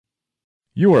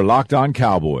You are Locked On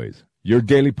Cowboys, your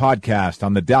daily podcast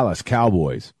on the Dallas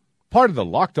Cowboys. Part of the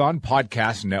Locked On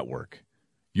Podcast Network,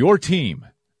 your team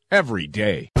every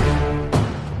day.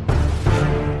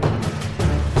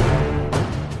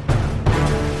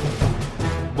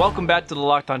 Welcome back to the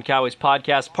Locked On Cowboys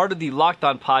podcast, part of the Locked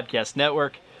On Podcast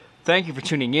Network. Thank you for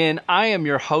tuning in. I am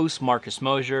your host, Marcus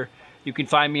Mosher. You can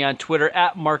find me on Twitter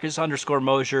at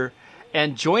Marcus_Mosher.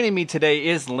 And joining me today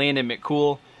is Landon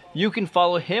McCool. You can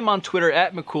follow him on Twitter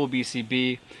at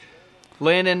McCoolBCB.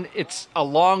 Landon, it's a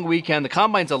long weekend. The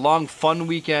Combine's a long, fun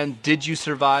weekend. Did you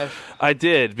survive? I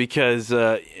did because,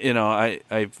 I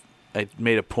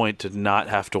made a point to not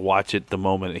have to watch it the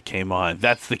moment it came on.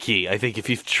 That's the key. I think if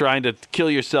you're trying to kill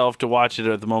yourself to watch it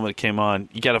at the moment it came on,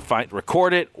 you got to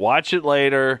record it, watch it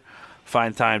later,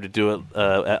 find time to do it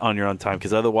on your own time,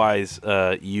 because otherwise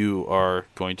you are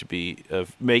going to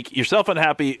make yourself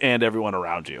unhappy and everyone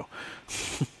around you.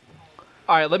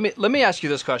 All right, let me ask you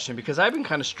this question, because I've been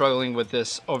kind of struggling with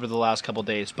this over the last couple of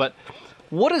days. But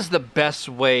what is the best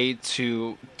way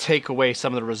to take away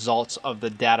some of the results of the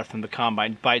data from the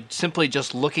Combine? By simply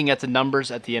just looking at the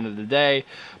numbers at the end of the day,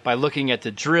 by looking at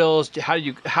the drills? How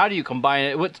do you combine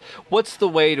it? What's the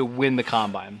way to win the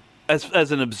Combine? As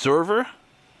an observer,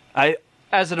 yeah.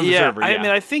 I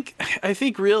mean, I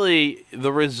think really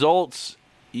the results.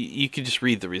 You can just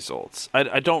read the results.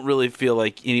 I don't really feel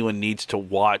like anyone needs to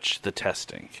watch the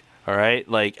testing. All right,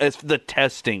 like it's the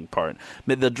testing part.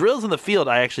 The drills in the field,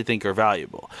 I actually think are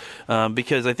valuable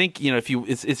because I think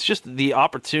it's just the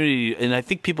opportunity, and I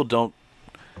think people don't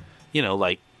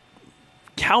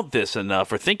count this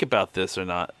enough or think about this or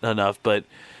not enough. But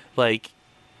like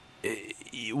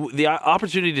the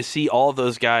opportunity to see all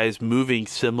those guys moving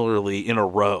similarly in a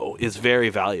row is very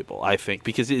valuable, I think,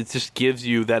 because it just gives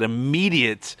you that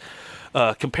immediate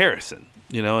comparison,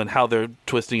 and how they're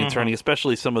twisting and turning,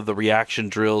 especially some of the reaction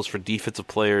drills for defensive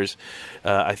players.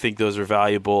 I think those are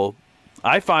valuable.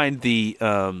 I find if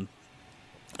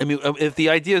the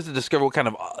idea is to discover what kind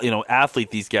of athlete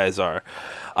these guys are,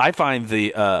 I find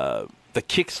the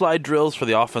kick slide drills for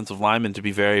the offensive linemen to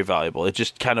be very valuable. It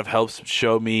just kind of helps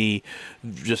show me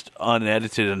just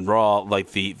unedited and raw,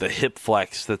 like the hip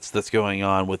flex that's going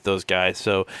on with those guys.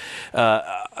 So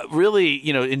really,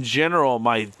 in general,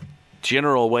 my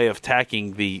general way of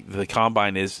attacking the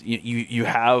Combine is you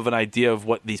have an idea of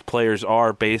what these players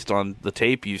are based on the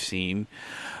tape you've seen,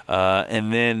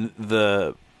 and then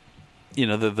the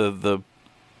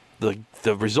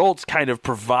results kind of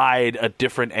provide a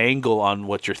different angle on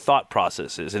what your thought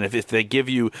process is. And if they give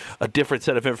you a different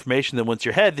set of information than what's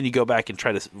your head, then you go back and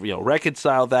try to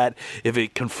reconcile that. If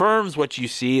it confirms what you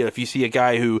see, if you see a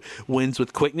guy who wins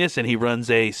with quickness and he runs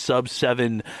a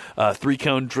sub-7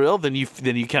 three-cone drill, then you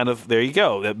kind of, there you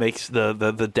go. That makes the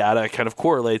data kind of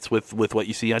correlates with what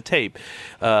you see on tape.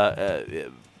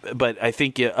 But I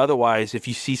think otherwise, if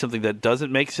you see something that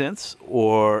doesn't make sense,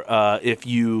 or if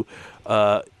you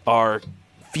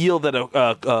feel that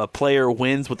a player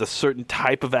wins with a certain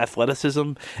type of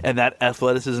athleticism, and that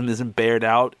athleticism isn't bared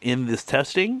out in this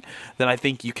testing, then I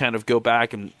think you kind of go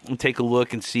back and take a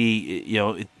look and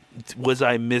see, was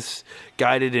I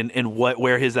misguided in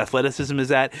where his athleticism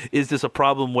is at? Is this a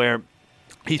problem where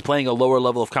he's playing a lower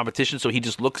level of competition, so he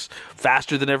just looks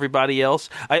faster than everybody else?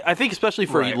 I think especially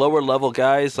for lower level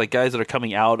guys, like guys that are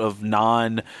coming out of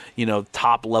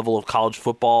top level of college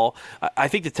football, I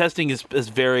think the testing is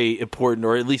very important,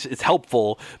 or at least it's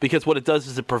helpful, because what it does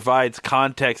is it provides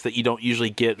context that you don't usually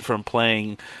get from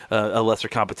playing a lesser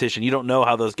competition. You don't know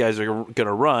how those guys are going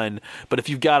to run, but if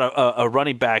you've got a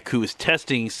running back who is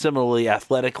testing similarly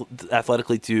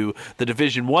athletically to the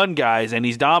Division I guys, and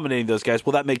he's dominating those guys,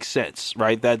 well, that makes sense,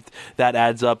 right? That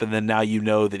adds up, and then now you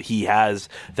know that he has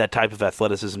that type of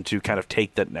athleticism to kind of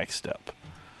take that next step.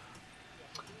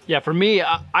 Yeah, for me,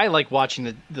 I like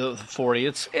watching the 40.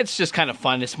 It's just kind of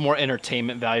fun. It's more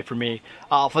entertainment value for me.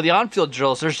 For the on-field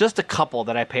drills, there's just a couple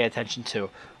that I pay attention to.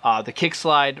 The kick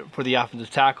slide for the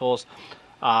offensive tackles.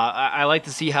 I like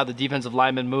to see how the defensive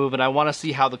linemen move, and I want to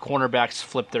see how the cornerbacks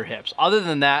flip their hips. Other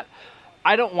than that,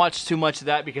 I don't watch too much of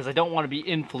that because I don't want to be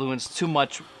influenced too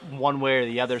much one way or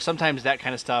the other. Sometimes that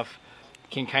kind of stuff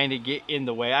can kind of get in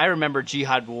the way. I remember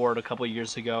Jihad Ward a couple of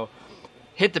years ago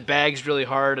hit the bags really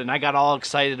hard, and I got all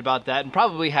excited about that and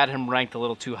probably had him ranked a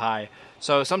little too high.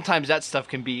 So sometimes that stuff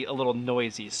can be a little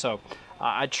noisy. So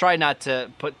I try not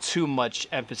to put too much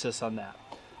emphasis on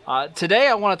that. Today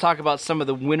I want to talk about some of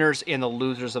the winners and the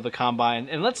losers of the Combine,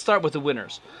 and let's start with the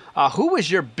winners. Who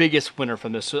was your biggest winner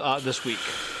from this week?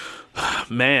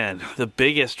 Man, the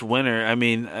biggest winner. I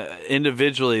mean,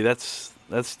 individually, that's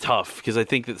That's tough because I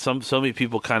think that so many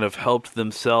people kind of helped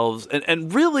themselves,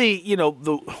 and really,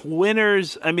 the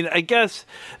winners. I mean, I guess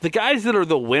the guys that are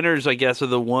the winners, I guess, are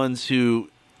the ones who,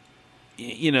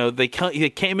 they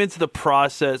came into the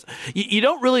process. You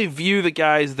don't really view the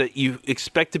guys that you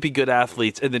expect to be good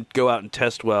athletes and then go out and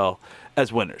test well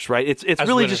as winners, right? It's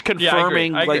really just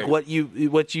confirming I agree.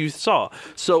 what you saw.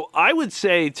 So I would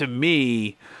say to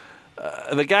me,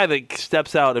 the guy that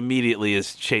steps out immediately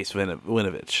is Chase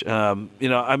Winovich.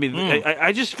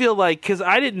 I just feel like because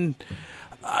I didn't,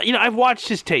 I've watched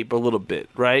his tape a little bit,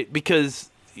 right? Because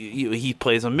he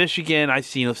plays on Michigan. I've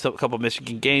seen a couple of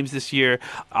Michigan games this year.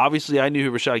 Obviously, I knew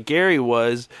who Rashad Gary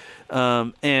was,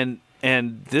 and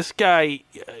this guy,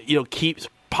 keeps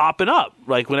popping up.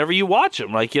 Like whenever you watch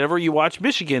him, like whenever you watch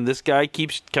Michigan, this guy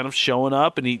keeps kind of showing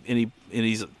up, and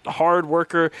he's a hard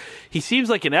worker. He seems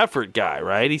like an effort guy,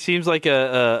 right? He seems like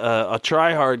a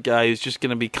try hard guy who's just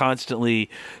going to be constantly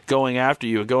going after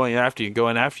you,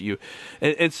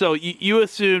 and so you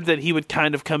assumed that he would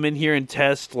kind of come in here and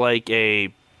test like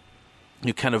a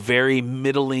kind of very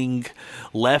middling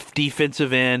left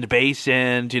defensive end, base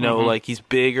end, like he's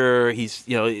bigger. He's,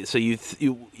 so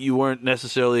you weren't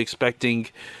necessarily expecting.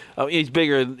 He's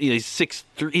bigger. He's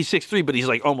 6'3", he's 6'3", but he's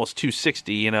like almost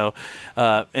 260.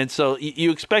 And so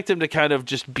you expect him to kind of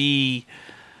just be,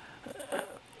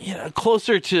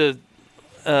 closer to.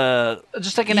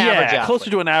 Just like an average athlete.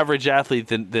 Closer to an average athlete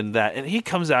than that. And he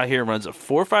comes out here and runs a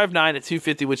 4.59 at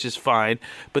 250, which is fine.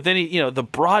 But then he, the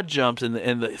broad jumps and the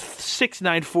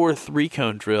 6.94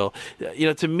 3-cone drill.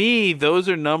 To me, those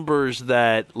are numbers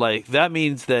that that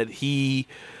means that he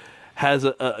has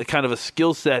a kind of a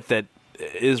skill set that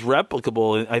is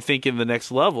replicable, I think, in the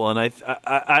next level. And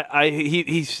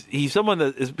he's someone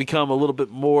that has become a little bit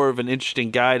more of an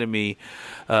interesting guy to me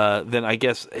than I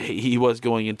guess he was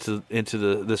going into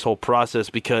this whole process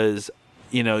because,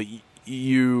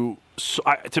 to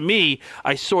me,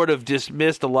 I sort of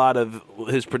dismissed a lot of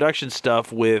his production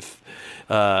stuff with,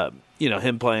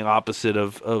 him playing opposite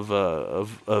of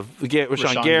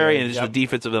Rashawn Gary and just the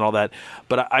defensive and all that.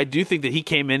 But I do think that he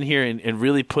came in here and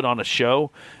really put on a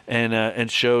show and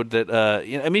showed that.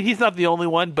 He's not the only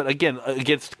one, but again,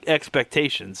 against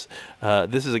expectations,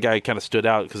 this is a guy who kind of stood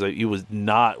out because he was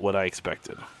not what I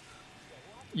expected.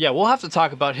 Yeah, we'll have to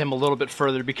talk about him a little bit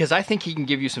further because I think he can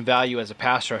give you some value as a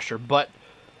pass rusher, but.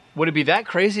 Would it be that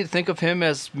crazy to think of him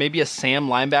as maybe a Sam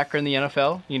linebacker in the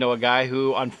NFL? A guy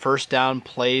who on first down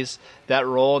plays that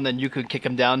role, and then you could kick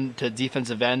him down to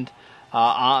defensive end,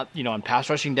 on pass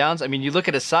rushing downs. I mean, you look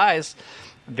at his size,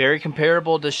 very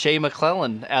comparable to Shea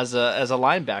McClellan as a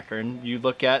linebacker, and you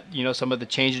look at some of the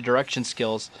change of direction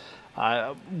skills.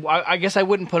 I guess I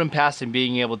wouldn't put him past him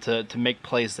being able to make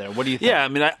plays there. What do you think?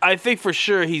 Yeah, I think for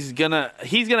sure he's gonna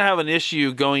have an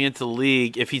issue going into the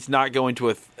league if he's not going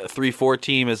to a 3-4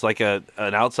 team as like an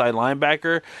outside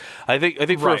linebacker. I think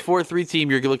for a 4-3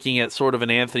 team you're looking at sort of an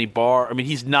Anthony Barr. I mean,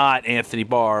 he's not Anthony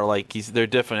Barr. Like they're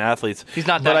different athletes. He's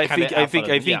not that I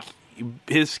think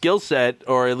his skill set,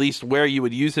 or at least where you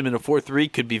would use him in a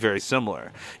 4-3, could be very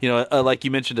similar. Like you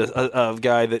mentioned, a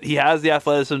guy that he has the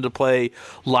athleticism to play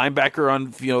linebacker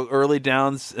on early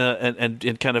downs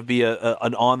and kind of be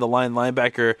an on the line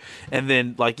linebacker, and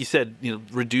then like you said,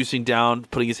 reducing down,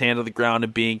 putting his hand on the ground,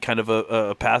 and being kind of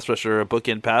a pass rusher, a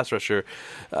bookend pass rusher.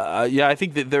 I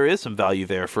think that there is some value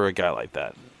there for a guy like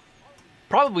that.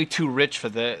 Probably too rich for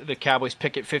the Cowboys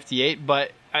pick at 58,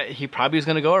 but he probably is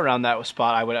going to go around that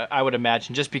spot, I would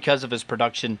imagine, just because of his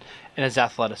production and his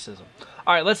athleticism.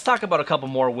 All right, let's talk about a couple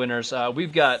more winners.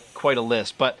 We've got quite a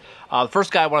list, but the first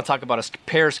guy I want to talk about is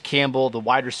Paris Campbell, the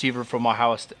wide receiver from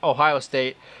Ohio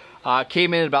State.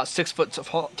 Came in at about 6 foot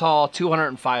tall,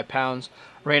 205 pounds,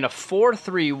 ran a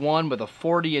 4.31 with a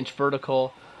 40-inch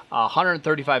vertical, a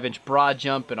 135-inch broad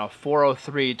jump, and a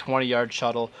 4.03 20-yard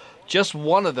shuttle. Just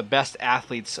one of the best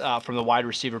athletes from the wide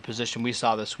receiver position we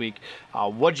saw this week.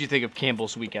 What did you think of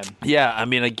Campbell's weekend? Yeah,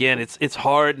 again, it's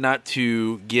hard not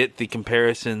to get the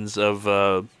comparisons of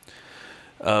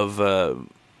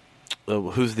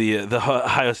who's the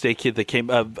Ohio State kid that came,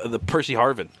 the Percy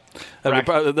Harvin.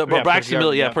 Braxton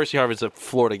Miller, Percy Harvin's a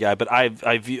Florida guy, but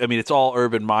it's all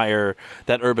Urban Meyer,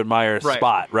 that Urban Meyer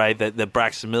spot, right? That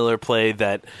Braxton Miller played,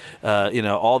 that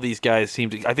all these guys seem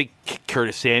to. I think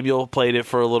Curtis Samuel played it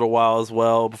for a little while as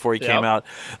well before he came out.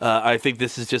 I think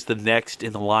this is just the next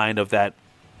in the line of that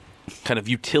kind of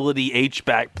utility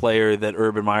H-back player that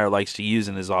Urban Meyer likes to use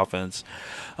in his offense.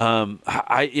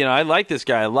 I like this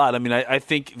guy a lot. I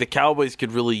think the Cowboys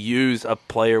could really use a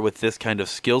player with this kind of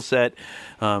skill set.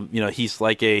 He's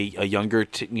like a younger,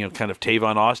 kind of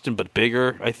Tavon Austin, but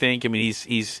bigger. I think.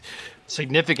 He's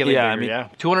Significantly bigger,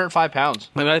 205 pounds.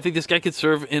 I mean, I think this guy could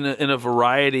serve in a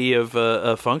variety of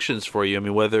functions for you. I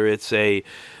mean, whether it's we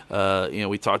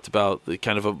talked about the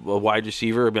kind of a wide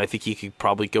receiver. I mean, I think he could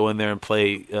probably go in there and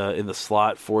play in the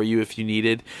slot for you if you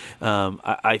needed.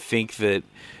 I think that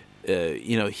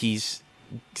he's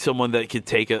someone that could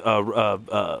take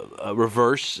a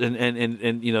reverse and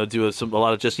do a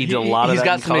lot of just he did a lot of that. He's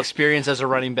got some experience as a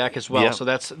running back as well, so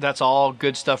that's all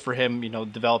good stuff for him.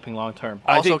 Developing long term.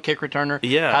 Also, kick returner.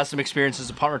 Has some experience as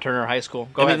a punt returner in high school.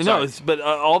 Go ahead. But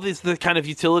all these the kind of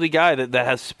utility guy that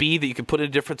has speed that you can put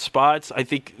in different spots. I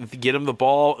think get him the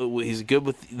ball. He's good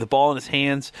with the ball in his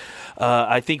hands.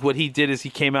 I think what he did is he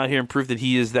came out here and proved that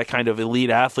he is that kind of elite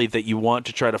athlete that you want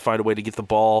to try to find a way to get the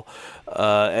ball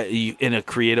in a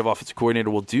creative offensive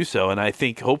coordinator will do so, and I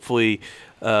think hopefully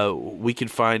we can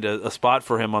find a spot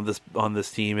for him on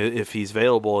this team if he's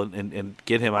available and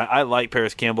get him. I like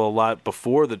Paris Campbell a lot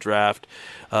before the draft,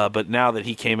 but now that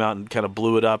he came out and kind of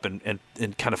blew it up and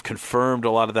kind of confirmed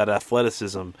a lot of that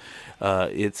athleticism,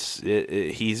 he's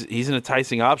an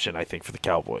enticing option, I think, for the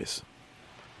Cowboys.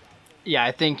 Yeah,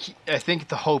 I think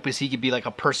the hope is he could be like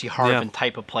a Percy Harvin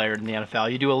type of player in the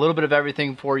NFL. You do a little bit of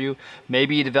everything for you.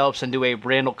 Maybe he develops into a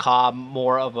Randall Cobb,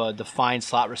 more of a defined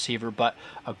slot receiver, but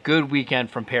a good weekend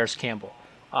from Paris Campbell.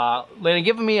 Landon,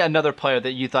 give me another player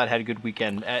that you thought had a good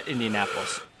weekend at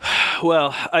Indianapolis.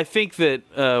 Well, I think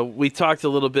that we talked a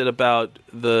little bit about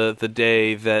the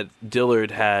day that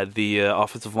Dillard had, the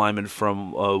offensive lineman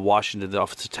from Washington, the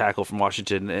offensive tackle from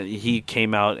Washington, and he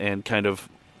came out and kind of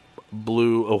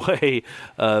blew away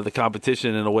the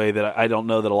competition in a way that I don't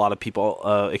know that a lot of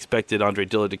people expected Andre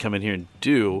Dillard to come in here and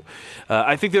do.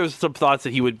 I think there was some thoughts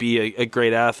that he would be a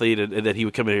great athlete and that he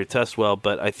would come in here and test well,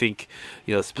 but I think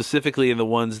specifically in the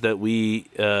ones that we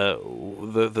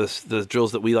the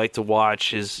drills that we like to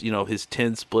watch, his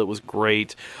 10 split was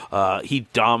great. He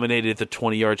dominated the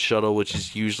 20-yard shuttle, which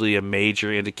is usually a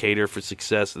major indicator for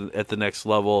success at the next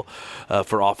level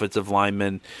for offensive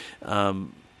linemen.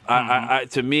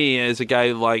 To me, as a guy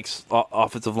who likes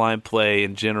offensive line play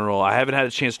in general, I haven't had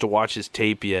a chance to watch his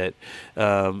tape yet,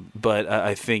 but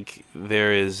I think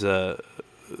there is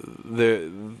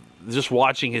just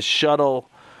watching his shuttle,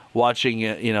 watching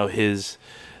his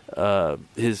the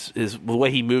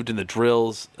way he moved in the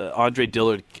drills. Andre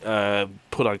Dillard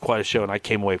put on quite a show, and I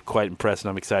came away quite impressed, and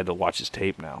I'm excited to watch his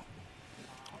tape now.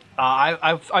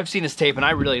 I've seen his tape, and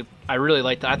I really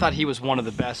liked it. I thought he was one of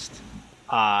the best.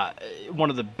 One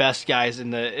of the best guys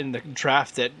in the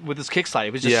draft that with his kick slide.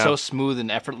 It was just so smooth and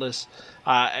effortless.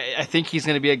 I think he's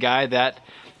going to be a guy that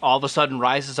all of a sudden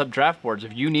rises up draft boards.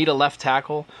 If you need a left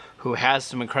tackle who has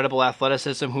some incredible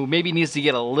athleticism, who maybe needs to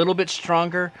get a little bit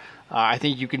stronger, I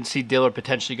think you can see Dillard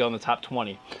potentially go in the top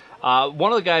 20.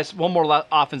 One more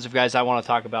offensive guys I want to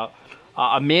talk about.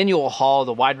 Emmanuel Hall,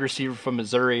 the wide receiver from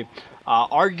Missouri,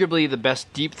 arguably the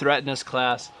best deep threat in this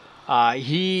class.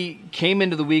 He came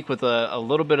into the week with a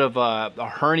little bit of a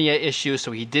hernia issue,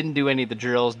 so he didn't do any of the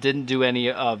drills, didn't do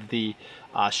any of the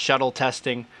shuttle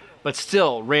testing, but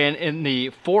still ran in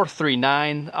the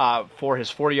 4.39 for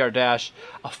his 40-yard dash,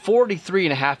 a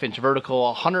 43.5-inch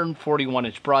vertical,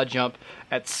 141-inch broad jump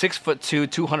at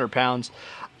 6'2", 200 pounds.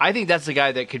 I think that's the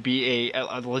guy that could be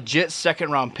a legit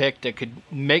second-round pick that could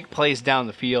make plays down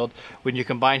the field. When you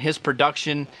combine his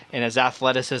production and his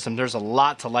athleticism, there's a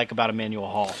lot to like about Emmanuel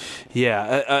Hall.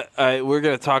 Yeah, we're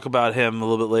going to talk about him a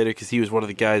little bit later because he was one of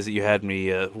the guys that you had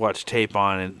me watch tape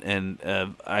on,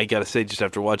 and I got to say, just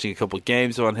after watching a couple of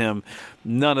games on him,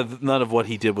 none of what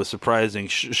he did was surprising,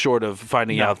 short of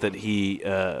finding out that he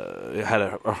had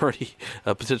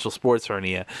a potential sports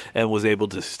hernia and was able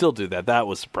to still do that. That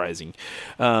was surprising.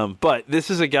 But this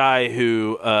is a guy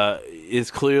who is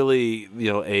clearly,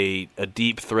 a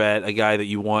deep threat, a guy that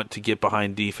you want to get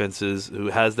behind defenses, who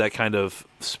has that kind of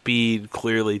speed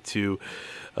clearly to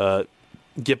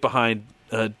get behind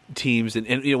teams, and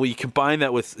when you combine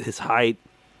that with his height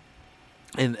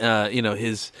and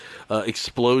his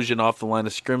explosion off the line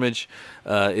of scrimmage,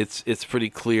 it's pretty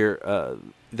clear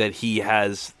that he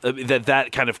has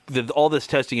that all this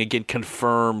testing again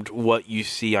confirmed what you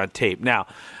see on tape. Now,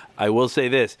 I will say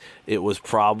this, it was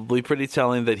probably pretty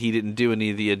telling that he didn't do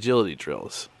any of the agility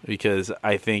drills, because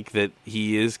I think that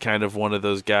he is kind of one of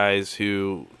those guys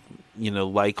who,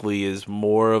 likely is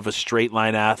more of a straight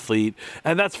line athlete,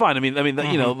 and that's fine. I mean,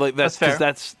 that's fair.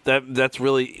 That's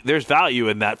really, there's value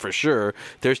in that for sure.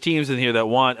 There's teams in here that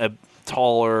want a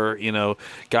taller,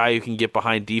 guy who can get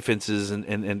behind defenses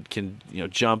and can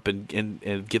jump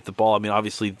and get the ball. I mean,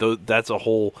 obviously that's a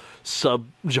whole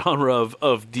sub-genre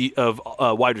of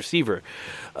wide receiver.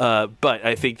 But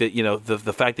I think that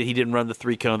the fact that he didn't run the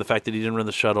 3-cone, the fact that he didn't run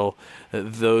the shuttle,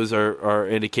 those are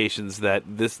indications that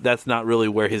that's not really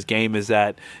where his game is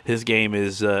at. His game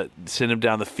is send him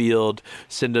down the field,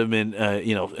 send him in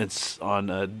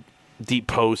on deep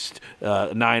post,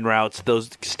 9 routes,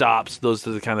 those stops, those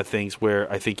are the kind of things where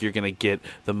I think you're going to get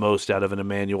the most out of an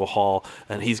Emmanuel Hall,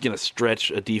 and he's going to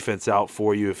stretch a defense out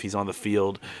for you if he's on the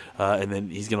field, and then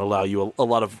he's going to allow you a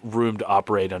lot of room to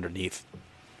operate underneath.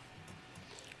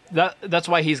 That's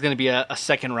why he's going to be a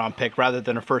second round pick rather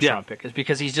than a first round pick, is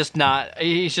because he's just not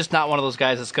one of those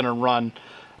guys that's going to run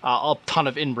a ton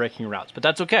of in-breaking routes. But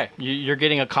that's okay. You're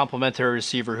getting a complimentary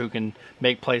receiver who can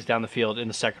make plays down the field in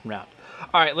the second round.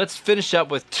 All right, let's finish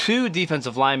up with 2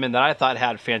 defensive linemen that I thought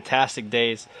had fantastic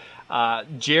days.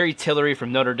 Jerry Tillery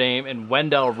from Notre Dame and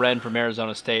Wendell Wren from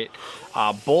Arizona State.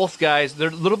 Both guys, they're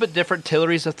a little bit different.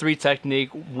 Tillery's a 3 technique.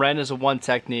 Wren is a 1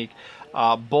 technique.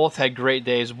 Both had great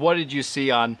days. What did you see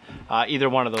on either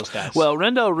one of those guys? Well,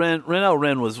 Wendell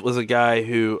Wren was a guy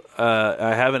who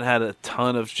I haven't had a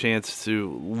ton of chance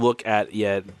to look at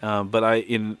yet. But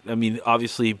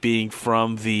obviously being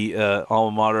from the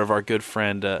alma mater of our good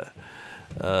friend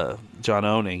John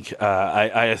Owning,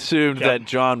 I assumed that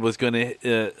John was going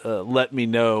to let me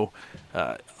know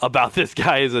about this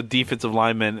guy as a defensive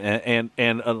lineman and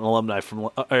an alumni from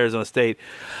Arizona State.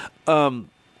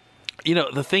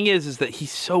 The thing is that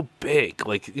he's so big,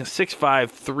 like 6'5",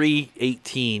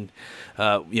 318,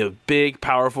 big,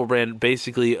 powerful brand,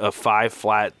 basically a 5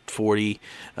 flat 40.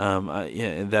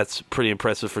 And that's pretty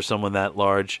impressive for someone that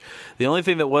large. The only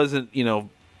thing that wasn't,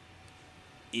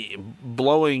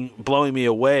 blowing me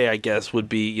away, I guess, would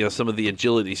be some of the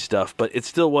agility stuff, but it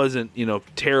still wasn't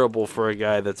terrible for a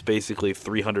guy that's basically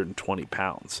 320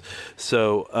 pounds.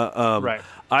 So right.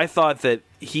 I thought that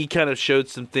he kind of showed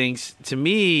some things to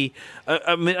me.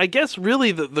 I guess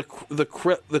really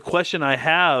the question I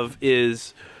have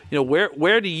is,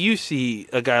 where do you see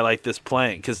a guy like this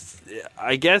playing? Because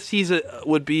I guess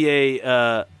would be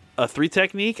a 3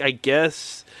 technique. I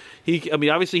guess.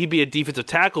 Obviously he'd be a defensive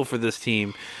tackle for this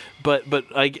team, but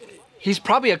he's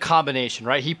probably a combination,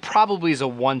 right? He probably is a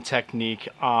 1 technique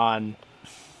on.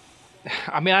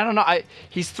 I don't know.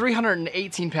 He's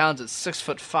 318 pounds at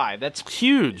 6'5". That's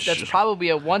huge. That's probably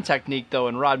a 1 technique though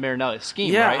in Rod Marinelli's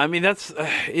scheme, yeah, right? That's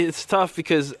it's tough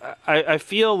because I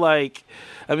feel like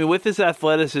with his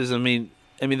athleticism,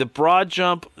 the broad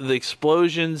jump, the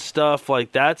explosion stuff,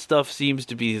 like that stuff seems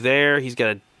to be there. He's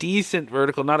got a decent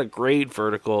vertical, not a great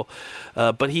vertical,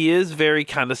 but he is very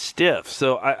kind of stiff.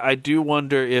 So I do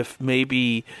wonder if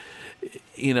maybe,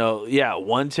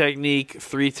 1 technique,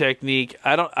 3 technique.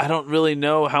 I don't really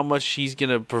know how much he's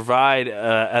going to provide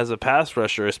as a pass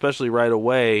rusher, especially right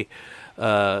away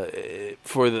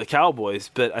for the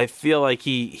Cowboys. But I feel like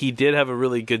he did have a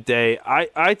really good day.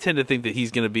 I tend to think that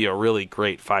he's going to be a really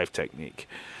great 5 technique.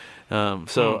 I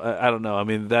don't know.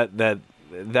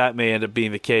 That may end up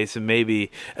being the case, and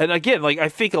again, I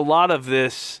think a lot of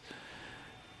this,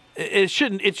 it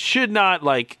should not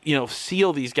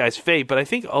seal these guys' fate, but I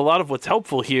think a lot of what's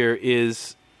helpful here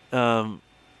is kind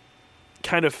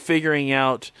of figuring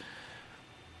out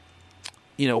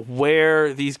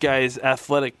where these guys'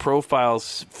 athletic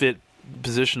profiles fit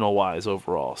positional wise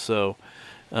overall. So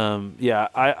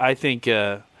I think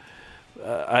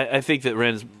I think that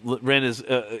Wren is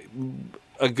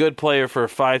a good player for a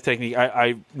 5 technique.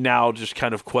 I now just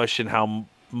kind of question how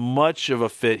much of a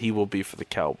fit he will be for the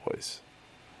Cowboys.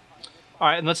 All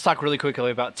right, and let's talk really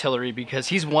quickly about Tillery because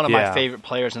he's one of my favorite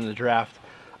players in the draft.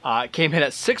 Came in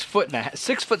at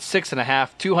 6'6.5",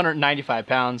 295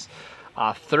 pounds,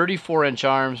 34-inch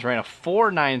arms, ran a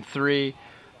 4.93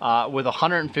 with a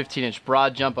 115-inch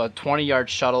broad jump, a 20-yard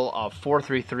shuttle of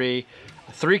 4.33,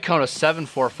 a 3-cone of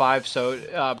 7.45.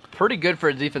 So pretty good for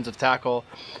a defensive tackle.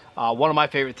 One of my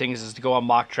favorite things is to go on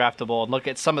Mock Draftable and look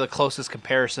at some of the closest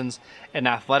comparisons in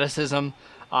athleticism.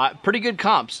 Pretty good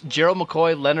comps. Gerald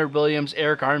McCoy, Leonard Williams,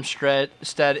 Eric Armstead,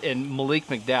 and Malik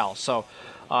McDowell. So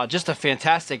just a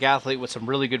fantastic athlete with some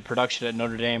really good production at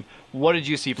Notre Dame. What did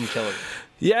you see from Tillery?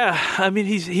 Yeah,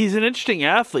 he's an interesting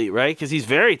athlete, right? Because he's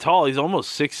very tall. He's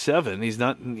almost 6'7". He's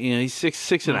not, he's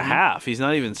 6'6" and a half. He's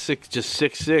not even just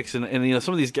 6'6". And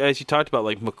some of these guys you talked about,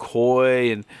 like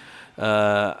McCoy and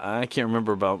I can't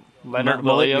remember about Leonard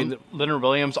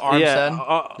Williams,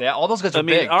 Armstead. Yeah, all those guys are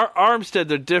big. Armstead,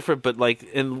 they're different, but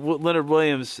Leonard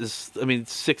Williams is,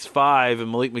 6'5",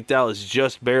 and Malik McDowell is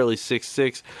just barely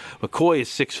 6'6". McCoy is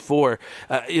 6'4".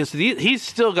 So he's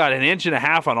still got an inch and a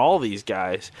half on all these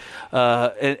guys,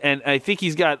 and I think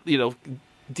he's got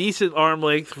decent arm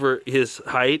length for his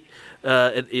height.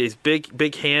 And his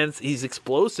big hands. He's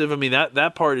explosive. I mean,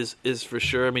 that part is for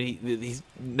sure. I mean, he's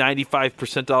 95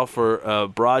 percentile for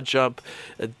broad jump.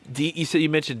 You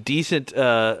mentioned decent.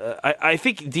 I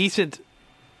think decent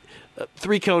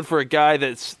 3-cone for a guy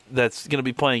that's going to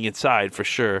be playing inside for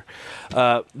sure.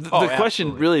 The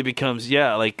question really becomes,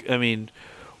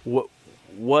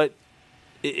 what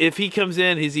if he comes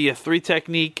in, is he a 3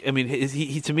 technique? I mean, is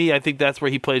he to me, I think that's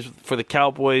where he plays for the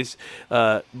Cowboys.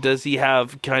 Does he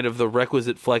have kind of the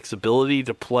requisite flexibility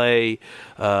to play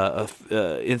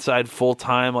inside full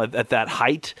time at that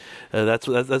height? That's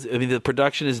the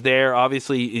production is there,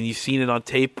 obviously, and you've seen it on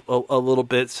tape a little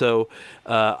bit. So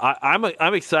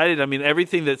I'm excited. I mean,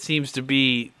 everything that seems to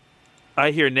be I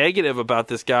hear negative about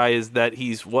this guy is that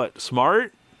he's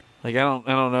smart. I don't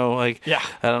know. I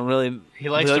don't really. He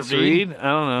likes to read. I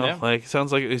don't know. Yeah.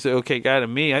 Sounds like he's an okay guy to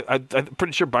me. I'm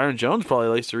pretty sure Byron Jones probably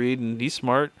likes to read, and he's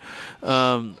smart.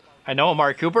 I know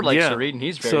Amari Cooper likes to read, and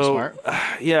he's very smart.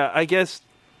 I guess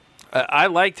I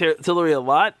liked Tillery a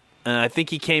lot, and I think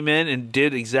he came in and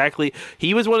did exactly.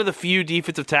 He was one of the few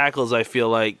defensive tackles I feel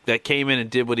like that came in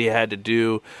and did what he had to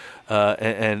do,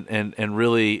 and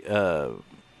really.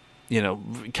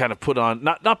 Kind of put on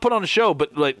not put on a show,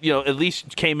 but at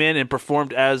least came in and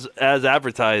performed as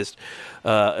advertised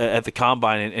at the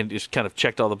combine and just kind of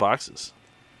checked all the boxes.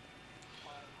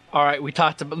 All right, we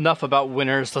talked enough about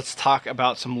winners. Let's talk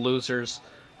about some losers,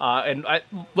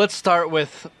 let's start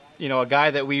with a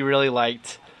guy that we really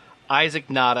liked, Isaac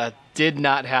Nada. Did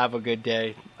not have a good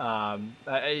day.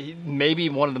 Maybe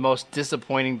one of the most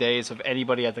disappointing days of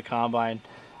anybody at the combine.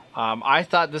 I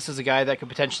thought this is a guy that could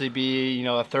potentially be,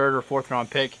 a 3rd or 4th round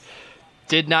pick.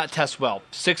 Did not test well.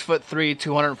 6'3",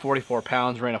 244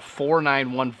 pounds, ran a 4.9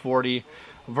 140,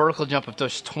 vertical jump of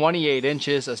just 28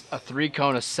 inches, a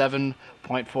 3-cone of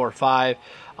 7.45.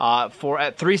 For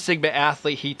at 3 Sigma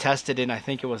athlete, he tested in, I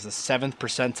think it was the 7th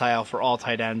percentile for all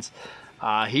tight ends.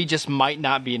 He just might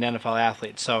not be an NFL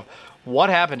athlete. So, what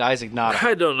happened to Isaac Nada?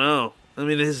 I don't know. I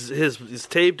mean, his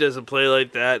tape doesn't play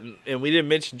like that, and we didn't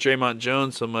mention Draymond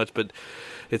Jones so much, but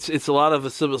it's a lot of a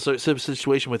similar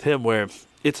situation with him where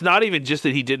it's not even just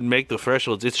that he didn't make the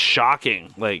thresholds; it's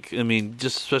shocking.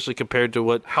 Just especially compared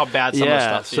to how bad some of the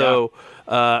stuff. So,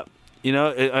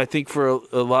 I think for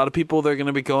a lot of people, they're going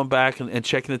to be going back and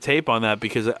checking the tape on that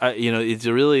because it's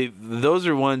really those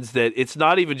are ones that it's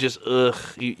not even just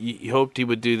you hoped he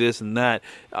would do this and that.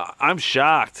 I'm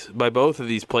shocked by both of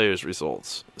these players'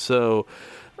 results. So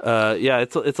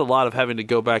it's a lot of having to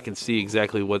go back and see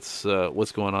exactly what's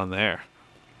going on there.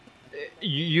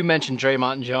 You mentioned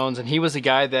Draymond Jones, and he was a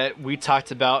guy that we talked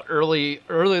about early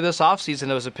this offseason.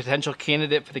 It was a potential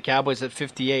candidate for the Cowboys at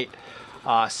 58.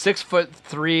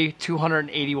 6'3",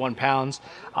 281 pounds.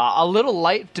 A little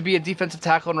light to be a defensive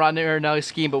tackle in Rod Marinelli's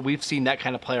scheme, but we've seen that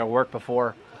kind of player work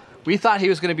before. We thought he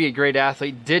was going to be a great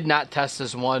athlete. Did not test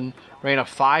as one. Ran a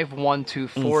 5'1",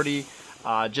 240.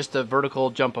 Just a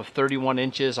vertical jump of 31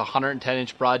 inches,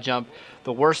 110-inch broad jump.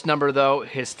 The worst number, though,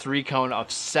 his 3-cone of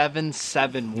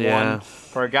 7.71. Yeah.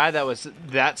 For a guy that was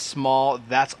that small,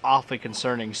 that's awfully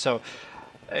concerning. So,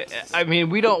 I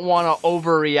mean, we don't want to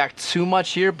overreact too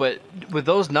much here, but with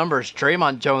those numbers,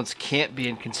 Draymond Jones can't be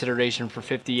in consideration for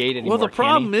 58 anymore. Well, the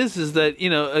problem is that,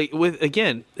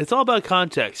 again, it's all about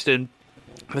context. And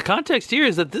the context here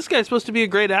is that this guy's supposed to be a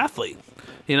great athlete.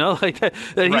 That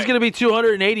he's going to be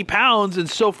 280 pounds and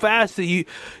so fast that you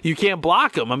can't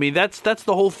block him. I mean, that's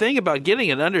the whole thing about getting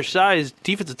an undersized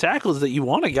defensive tackle is that you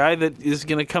want a guy that is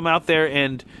going to come out there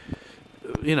and,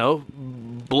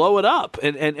 blow it up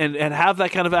and have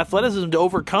that kind of athleticism to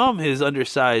overcome his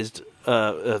undersized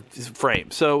frame.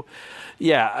 So,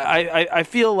 I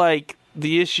feel like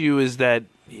the issue is that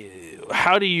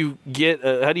how do you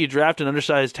draft an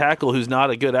undersized tackle who's not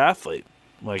a good athlete?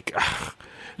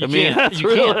 That's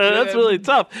really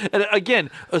tough. And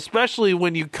again, especially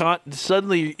when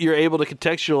suddenly you're able to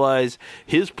contextualize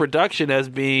his production as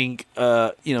being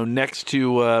next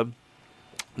to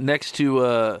Nick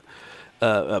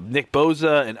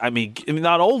Bosa, and I mean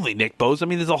not only Nick Bosa. I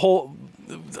mean, there's a whole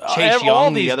Chase Young,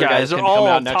 all these guys are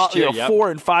all next year,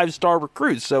 4 and 5 star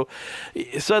recruits. So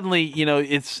suddenly,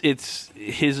 it's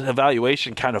his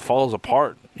evaluation kind of falls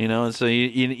apart. And so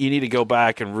you need to go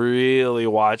back and really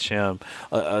watch him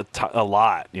a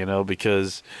lot.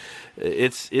 Because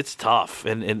it's tough,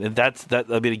 and that's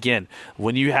that. I mean, again,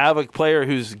 when you have a player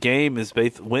whose game is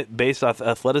based off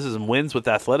athleticism, wins with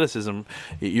athleticism,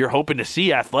 you're hoping to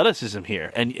see athleticism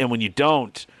here, and when you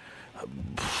don't,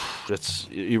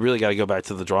 you really got to go back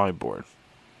to the drawing board.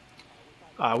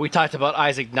 We talked about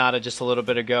Isaac Nada just a little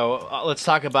bit ago. Let's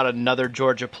talk about another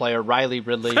Georgia player, Riley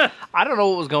Ridley. I don't know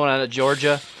what was going on at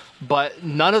Georgia, but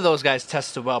none of those guys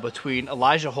tested well between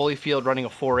Elijah Holyfield running a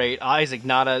 4.8, Isaac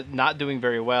Nada not doing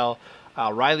very well,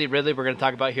 Riley Ridley we're going to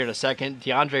talk about here in a second,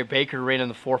 DeAndre Baker ran in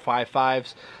the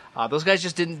 4.55s. Those guys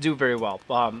just didn't do very well.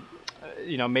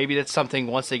 Maybe that's something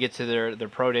once they get to their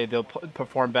pro day, they'll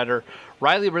perform better.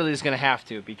 Riley Ridley is going to have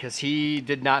to because he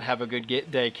did not have a good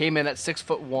day. Came in at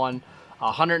 6'1",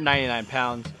 199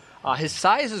 pounds. His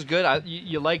size is good.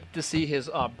 You like to see his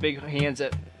big hands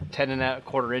at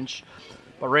 10.25 inch.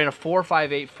 But ran a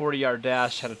 4.58 40-yard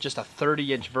dash, had just a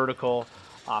 30-inch vertical,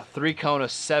 3-cone of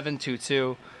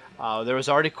 7.22. There was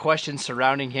already questions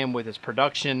surrounding him with his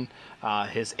production,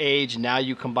 his age. Now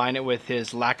you combine it with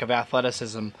his lack of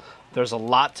athleticism. There's a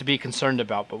lot to be concerned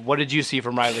about. But what did you see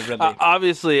from Riley Ridley?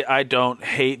 Obviously, I don't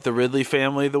hate the Ridley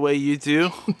family the way you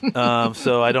do,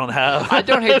 so I don't have. I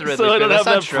don't hate the Ridley. So I don't That's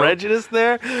have that true. Prejudice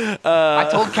there. I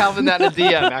told Calvin that in a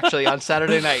DM actually on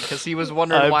Saturday night because he was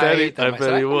wondering why I hate them. I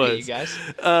bet he was. You guys.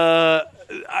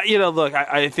 Look,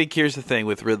 I think here's the thing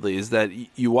with Ridley is that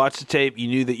you watch the tape, you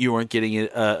knew that you weren't getting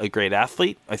a great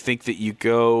athlete. I think that you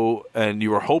go and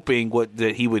you were hoping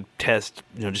that he would test,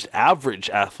 just average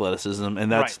athleticism, and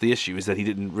that's the issue is that he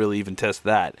didn't really even test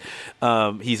that.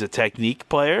 He's a technique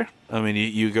player. I mean,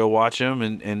 you go watch him,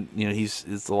 and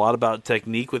it's a lot about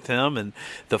technique with him and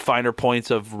the finer points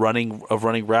of running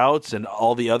routes and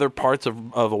all the other parts of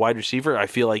a wide receiver. I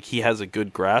feel like he has a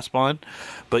good grasp on.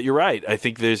 But you're right. I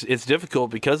think it's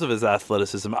difficult because of his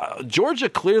athleticism. Georgia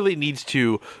clearly needs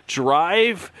to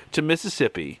drive to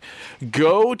Mississippi,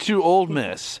 go to Ole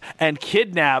Miss, and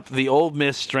kidnap the Ole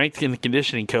Miss strength and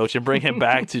conditioning coach and bring him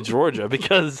back to Georgia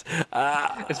because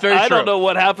it's very I true. don't know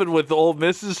what happened with the Ole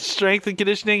Miss's strength and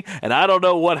conditioning. And I don't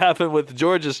know what happened with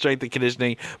Georgia's strength and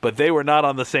conditioning, but they were not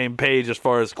on the same page as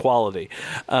far as quality.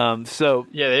 So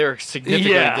they were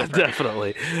significantly different.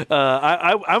 Definitely.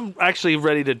 I'm actually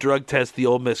ready to drug test the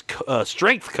Ole Miss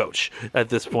strength coach at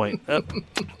this point. I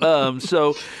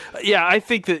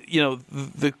think that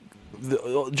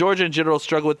the Georgia in general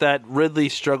struggled with that. Ridley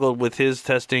struggled with his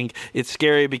testing. It's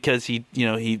scary because you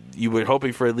were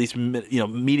hoping for at least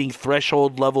meeting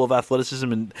threshold level of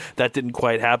athleticism, and that didn't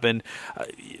quite happen.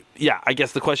 I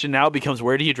guess the question now becomes,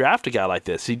 where do you draft a guy like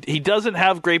this? He doesn't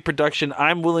have great production.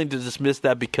 I'm willing to dismiss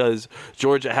that because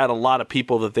Georgia had a lot of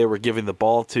people that they were giving the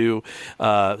ball to.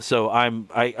 So I'm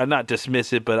not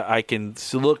dismiss it, but I can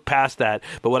look past that.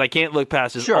 But what I can't look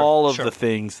past is all of the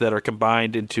things that are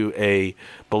combined into a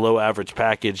below average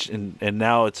package. And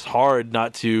now it's hard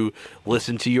not to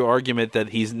listen to your argument that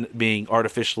he's being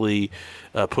artificially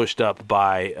pushed up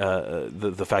by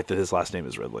the fact that his last name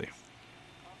is Ridley.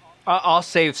 I'll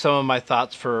save some of my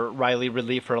thoughts for Riley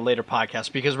Ridley for a later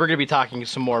podcast because we're going to be talking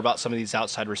some more about some of these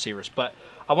outside receivers. But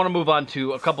I want to move on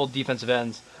to a couple of defensive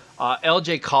ends.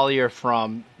 L.J. Collier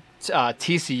from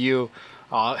TCU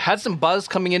had some buzz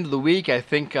coming into the week. I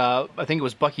think it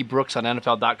was Bucky Brooks on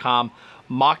NFL.com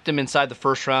mocked him inside the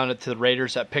first round to the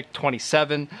Raiders at pick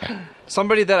 27.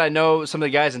 Somebody that I know some of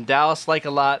the guys in Dallas like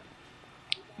a lot.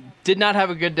 Did not have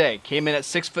a good day. Came in at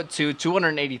 6'2",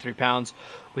 283 pounds,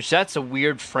 which that's a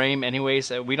weird frame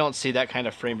anyways. We don't see that kind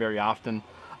of frame very often.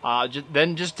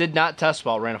 Then just did not test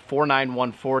well. Ran a 4.9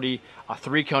 140, a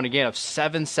 3-cone again of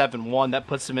 7.71. That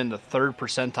puts him in the third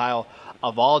percentile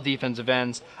of all defensive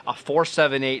ends. A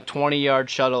 4.78 20-yard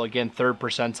shuttle, again, third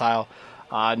percentile.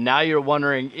 Now you're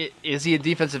wondering, is he a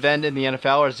defensive end in the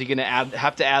NFL, or is he going to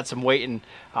have to add some weight and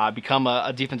become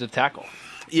a defensive tackle?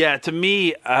 Yeah, to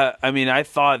me, I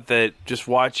thought that just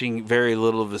watching very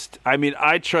little of this.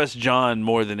 I trust John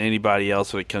more than anybody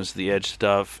else when it comes to the edge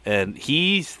stuff, and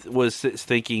he was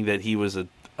thinking that he was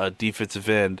a defensive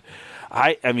end.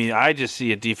 I just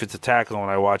see a defensive tackle when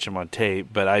I watch him on tape,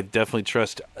 but I definitely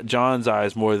trust John's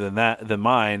eyes more than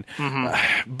mine.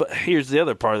 Mm-hmm. But here's the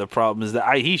other part of the problem is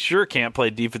that he sure can't play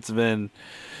defensive end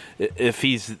if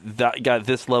he's got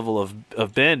this level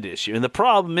of bend issue. And the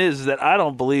problem is that I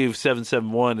don't believe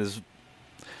 7.71 is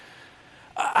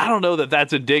 – I don't know that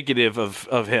that's indicative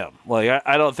of him. Like,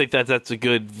 I don't think that's a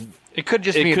good – It could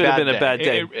just be a bad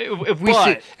day.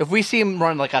 If we see him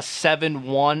run like a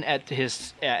 7.1 at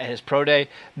his pro day,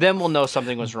 then we'll know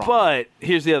something was wrong. But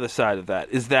here's the other side of that,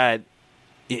 is that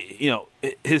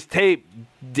his tape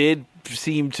did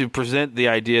seem to present the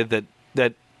idea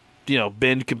that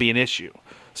bend could be an issue.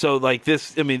 So like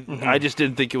this, I mean, I just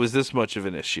didn't think it was this much of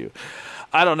an issue.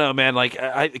 I don't know, man.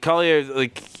 Like Collier,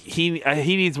 like he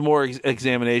needs more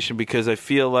examination because I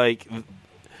feel like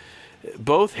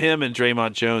both him and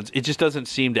Draymond Jones, it just doesn't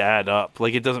seem to add up.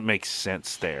 Like it doesn't make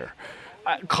sense there.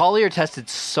 Collier tested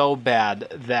so bad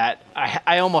that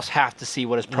I almost have to see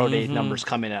what his pro day numbers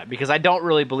come in at because I don't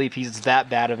really believe he's that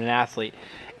bad of an athlete.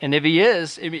 And if he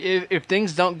is, if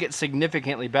things don't get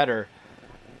significantly better,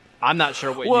 I'm not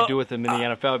sure what you do with him in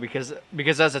the NFL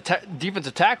because as a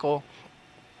defensive tackle,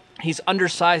 he's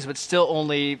undersized but still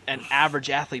only an average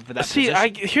athlete for that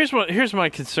position. Here's my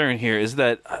concern here is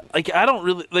that like I don't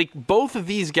really like both of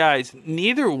these guys.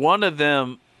 Neither one of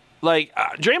them. Like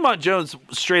Draymond Jones,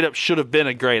 straight up should have been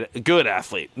a good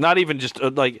athlete. Not even just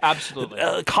like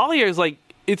absolutely. Collier is like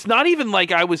it's not even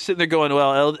like I was sitting there going,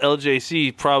 well,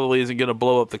 LJC probably isn't going to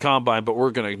blow up the combine, but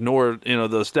we're going to ignore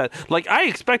those stats. Like I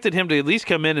expected him to at least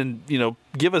come in and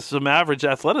give us some average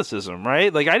athleticism,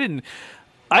 right? Like I didn't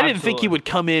think he would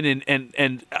come in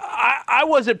and I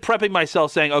wasn't prepping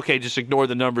myself saying, okay, just ignore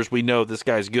the numbers. We know this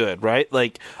guy's good, right?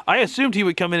 Like I assumed he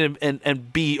would come in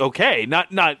and be okay,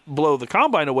 not blow the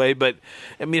combine away. But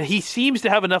I mean, he seems to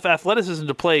have enough athleticism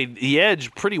to play the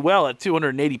edge pretty well at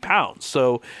 280 pounds.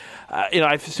 So,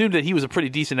 I've assumed that he was a pretty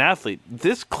decent athlete.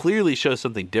 This clearly shows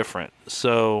something different.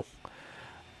 So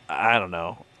I don't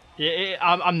know. Yeah,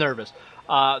 I'm nervous.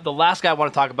 The last guy I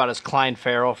want to talk about is Clyde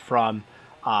Farrell from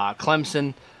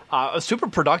Clemson. Super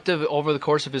productive over the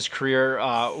course of his career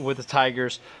with the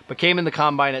Tigers, but came in the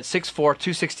combine at 6'4",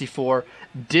 264,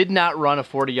 did not run a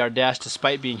 40-yard dash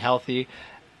despite being healthy.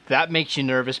 That makes you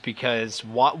nervous because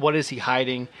what is he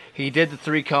hiding? He did the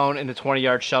 3-cone and the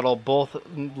 20-yard shuttle, both a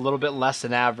little bit less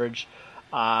than average.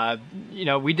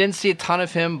 We didn't see a ton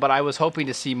of him, but I was hoping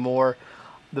to see more.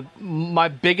 My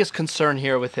biggest concern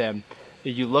here with him,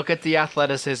 you look at the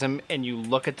athleticism and you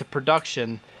look at the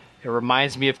production. It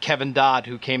reminds me of Kevin Dodd,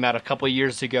 who came out a couple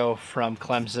years ago from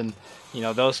Clemson.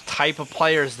 Those type of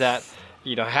players that,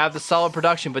 have the solid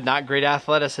production but not great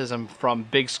athleticism from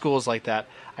big schools like that.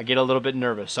 I get a little bit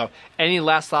nervous. So any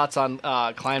last thoughts on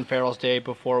Clyde Farrell's day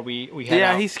before we head out?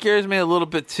 Yeah, he scares me a little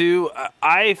bit too.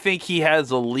 I think he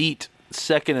has elite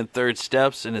second and third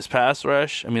steps in his pass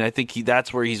rush. I mean, I think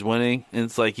that's where he's winning. And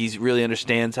it's like he really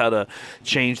understands how to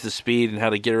change the speed and how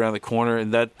to get around the corner.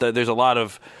 And that there's a lot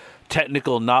of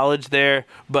technical knowledge there,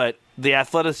 but the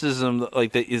athleticism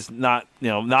like that is not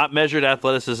measured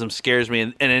athleticism scares me,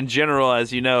 and in general,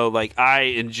 as you know, like I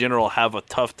in general have a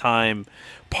tough time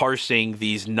parsing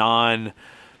these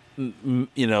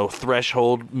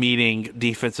threshold meeting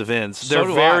defensive ends. They're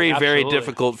very very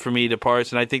difficult for me to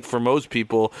parse, and I think for most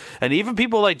people, and even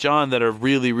people like John that are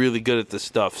really really good at this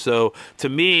stuff. So to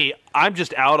me, I'm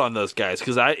just out on those guys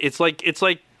because it's like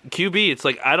QB, it's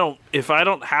like if I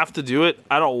don't have to do it,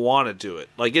 I don't want to do it.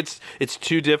 Like it's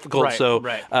too difficult. Right, so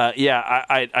right.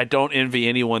 I don't envy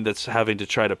anyone that's having to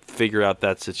try to figure out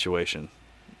that situation.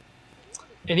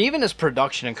 And even his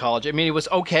production in college, I mean, it was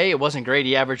okay. It wasn't great.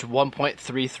 He averaged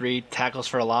 1.33 tackles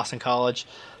for a loss in college.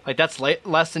 Like that's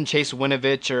less than Chase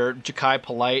Winovich or Ja'Kai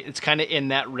Polite. It's kind of in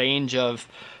that range of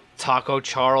Taco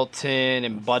Charlton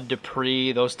and Bud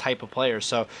Dupree, those type of players.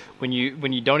 So when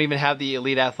you don't even have the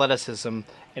elite athleticism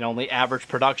and only average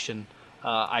production,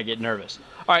 I get nervous.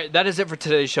 All right, that is it for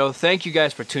today's show. Thank you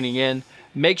guys for tuning in.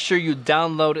 Make sure you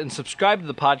download and subscribe to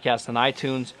the podcast on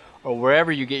iTunes or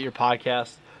wherever you get your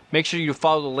podcasts. Make sure you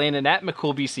follow Landon at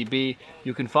McCoolBCB.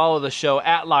 You can follow the show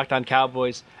at Locked On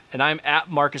Cowboys, and I'm at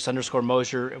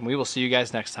Marcus_Mosher, and we will see you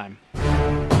guys next time.